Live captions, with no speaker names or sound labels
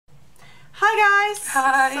Hi guys!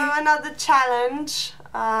 Hi! So another challenge.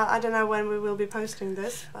 I don't know when we will be posting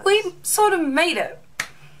this. But we sort of made it.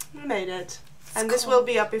 We made it. And this will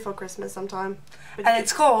be up before Christmas sometime. And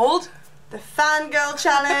it's called? The Fangirl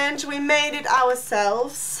Challenge. We made it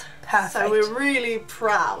ourselves. Perfect. So we're really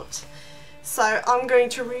proud. So I'm going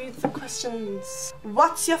to read the questions.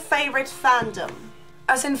 What's your favourite fandom?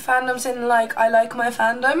 As in fandoms in like, I like my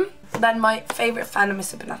fandom. Then my favourite fandom is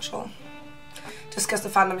Supernatural. Just because the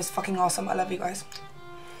fandom is fucking awesome. I love you guys.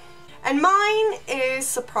 And mine is,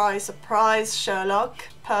 surprise, surprise, Sherlock.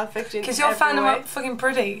 Perfect in because your every fandom way. are fucking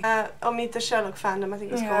pretty. Or meet the Sherlock fandom, I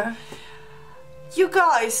think it's called. You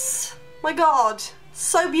guys, my god,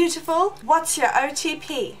 so beautiful. What's your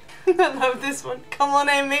OTP? I love this one. Come on,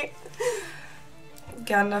 Amy.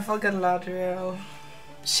 Gandalf Galadriel.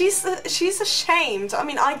 She's ashamed. I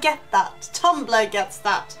mean, I get that. Tumblr gets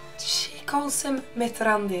that. She calls him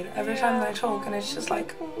Mitrandir every time they talk, and it's just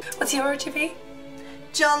like, what's your OTP?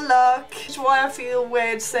 John Luck. Which is why I feel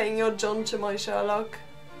weird saying you're John to my Sherlock.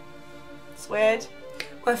 It's weird.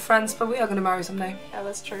 We're friends, but we are going to marry someday. Yeah,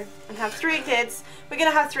 that's true. And have 3 kids. We're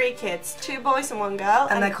going to have 3 kids. 2 boys and 1 girl.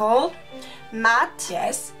 And they're called? Matt.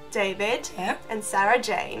 Yes. David. Yeah. And Sarah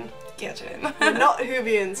Jane. Get in. We're not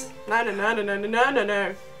Whovians. No, no, no, no, no, no, no,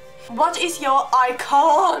 no. What is your I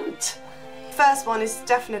can't? First one is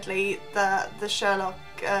definitely the Sherlock,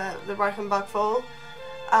 the Reichenbach fall.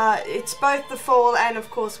 It's both the fall and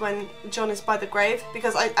of course when John is by the grave,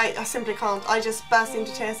 because I simply can't. I just burst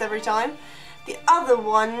into tears every time. The other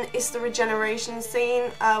one is the regeneration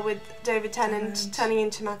scene with David Tennant turning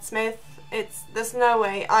into Matt Smith. There's no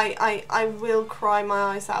way. I will cry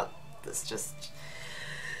my eyes out. That's just...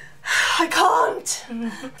 I can't!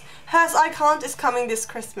 Hers I can't is coming this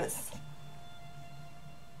Christmas.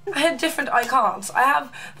 I had different I can'ts. I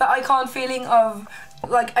have the I can't feeling of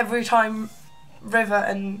like every time River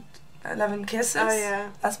and Eleven kisses. Oh yeah.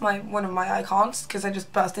 That's one of my I can'ts because I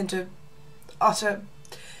just burst into utter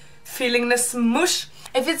feelingless mush.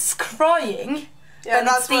 If it's crying, then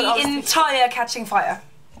that's it's the entire Catching Fire.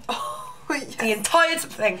 Oh, yes. The entire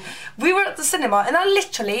thing. We were at the cinema and I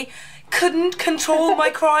literally couldn't control my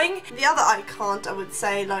crying. The other I can't, I would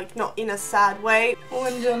say, like, not in a sad way.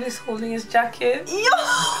 When John is holding his jacket.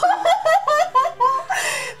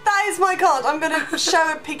 That is my can't. I'm gonna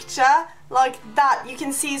show a picture like that. You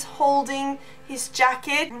can see he's holding his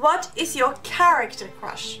jacket. What is your character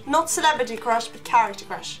crush? Not celebrity crush, but character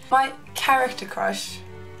crush. My character crush?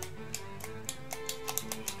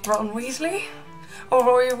 Ron Weasley? Or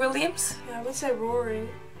Rory Williams? Yeah, I would say Rory.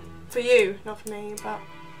 For you, not for me, but...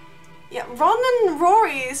 Yeah, Ron and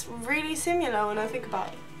Rory is really similar when I think about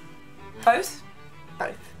it. Both?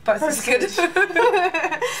 Both. Both is good.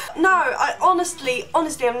 No, I honestly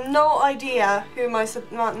have no idea who my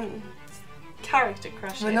character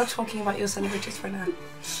crush is. We're not talking about your celebrities right now.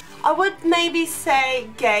 I would maybe say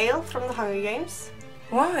Gale from the Hunger Games.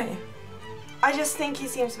 Why? I just think he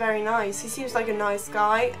seems very nice. He seems like a nice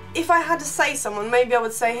guy. If I had to say someone, maybe I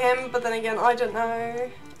would say him, but then again, I don't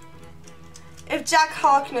know. If Jack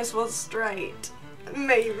Harkness was straight,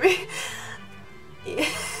 maybe. Yeah.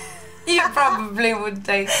 You probably would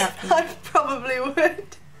date Captain. I probably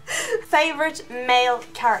would. Favourite male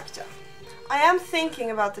character? I am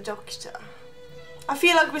thinking about the Doctor. I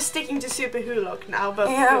feel like we're sticking to SuperWhoLock now, but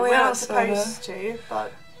yeah, we're not supposed to.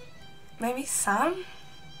 But maybe Sam?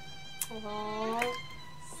 Oh,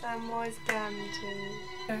 Samwise Gamgee.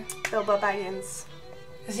 Yeah. Bilbo Baggins.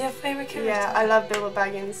 Is he your favourite character? Yeah, I love Bilbo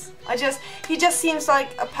Baggins. He just seems like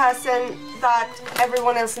a person that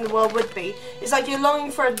everyone else in the world would be. It's like you're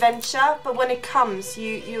longing for adventure, but when it comes,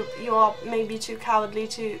 you are maybe too cowardly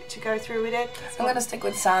to go through with it. I'm gonna stick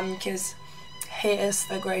with Sam because he is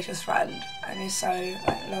the greatest friend and he's so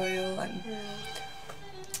like, loyal and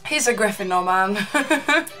he's a Gryffindor man.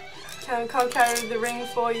 Can't carry the ring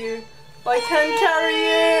for you, but I can carry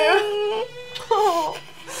you. Oh.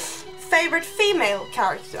 Favourite female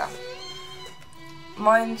character?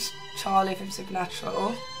 Mine's Charlie from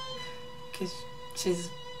Supernatural because she's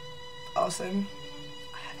awesome.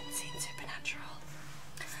 I haven't seen Supernatural.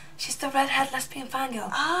 She's the redhead lesbian fangirl.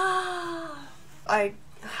 Ah. I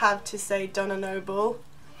have to say Donna Noble.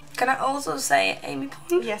 Can I also say Amy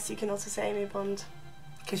Pond? Yes, you can also say Amy Pond.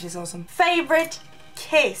 Because she's awesome. Favourite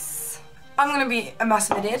kiss? I'm going to be a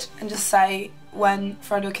massive idiot and just say when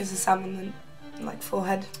Frodo kisses Sam on the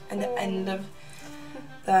forehead and the end of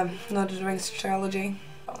the Lord of the Rings trilogy.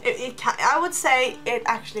 I would say it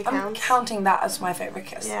actually counts. I'm counting that as my favourite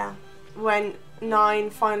kiss. Yeah. When Nine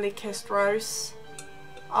finally kissed Rose,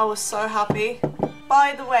 I was so happy.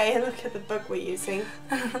 By the way, look at the book we're using.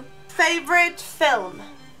 Favourite film?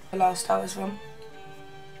 The Last Star Wars film.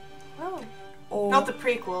 Oh. or Not the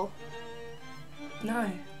prequel. No,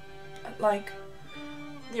 like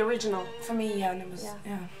the original. For me, yeah,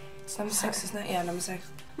 it's number 6, isn't it? Yeah, number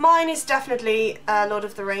 6. Mine is definitely Lord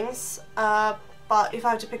of the Rings. But if I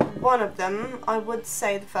have to pick one of them, I would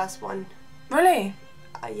say the first one. Really?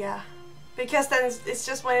 Yeah, because then it's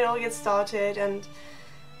just when it all gets started, and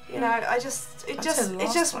you know, it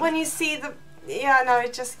just when you see the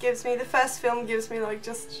it just gives me, the first film gives me like,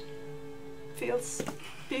 just feels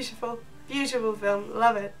beautiful, beautiful film,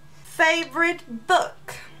 love it. Favorite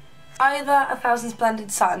book? Either 1,000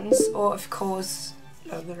 Splendid Suns or, of course,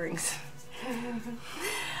 Lord of the Rings.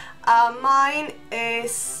 Mine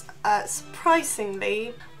is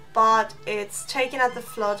surprisingly, but it's Taken at the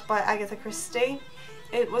Flood by Agatha Christie.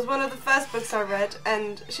 It was one of the first books I read,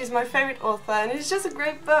 and she's my favourite author, and it's just a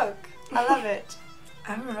great book. I love it.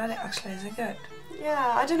 I haven't read it actually, is it good?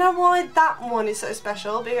 Yeah, I don't know why that one is so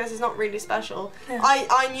special, because it's not really special. Yeah.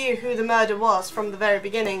 I knew who the murder was from the very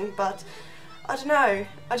beginning, but I don't know,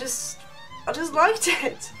 I just liked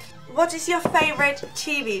it. What is your favourite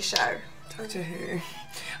TV show? Doctor Who.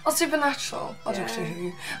 Or Supernatural. Or Doctor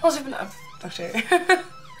Who. Or Supernatural. Doctor Who.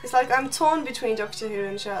 It's like I'm torn between Doctor Who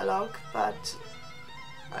and Sherlock, but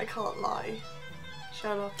I can't lie.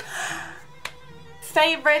 Sherlock.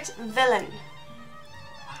 Favourite villain?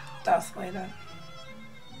 Darth Vader.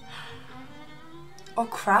 Or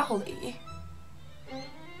Crowley.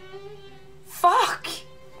 Fuck!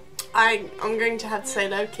 I'm going to have to say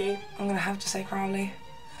Loki. I'm gonna have to say Crowley.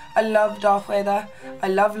 I love Darth Vader, I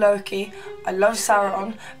love Loki, I love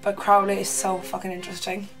Sauron, but Crowley is so fucking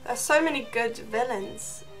interesting. There's so many good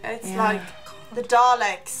villains. It's like the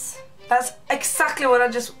Daleks. That's exactly what I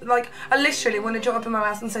just, like, I literally wanted to open my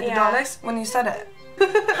mouth and say the Daleks when you said it.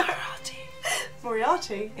 Moriarty.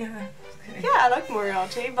 Moriarty? Yeah. Yeah, I like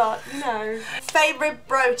Moriarty, but you know. Favourite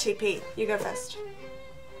bro TP? You go first.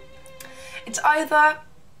 It's either,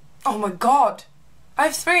 oh my god, I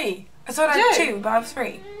have 3. I thought I had 2, but I have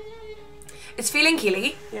 3. It's Feeling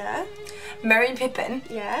Keeley, yeah, Merry and Pippin,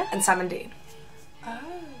 yeah, and Sam and Dean. Oh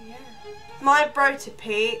yeah. My bro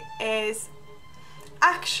TP is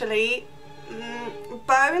actually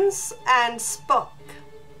Bones and Spock.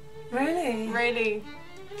 Really? Really.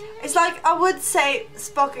 It's like, I would say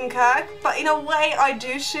Spock and Kirk, but in a way I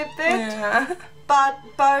do ship it. Yeah. But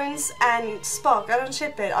Bones and Spock, I don't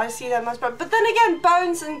ship it. I see them as brothers. But then again,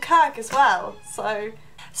 Bones and Kirk as well. So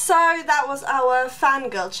that was our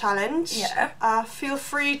fangirl challenge. Yeah. Feel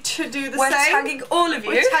free to do the We're same. tagging all of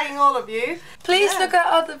you. We're tagging all of you. Please look at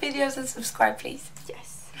other videos and subscribe, please.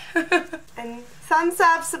 Yes. And thumbs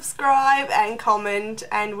up, subscribe, and comment.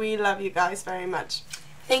 And we love you guys very much.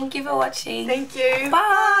 Thank you for watching. Thank you.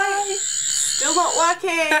 Bye. Still not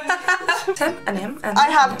working. Tim and him. And I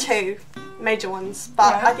have 2 major ones,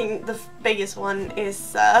 but I think the biggest one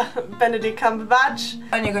is Benedict Cumberbatch.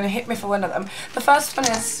 And you're gonna hit me for one of them. The first one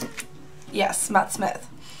is, yes, Matt Smith.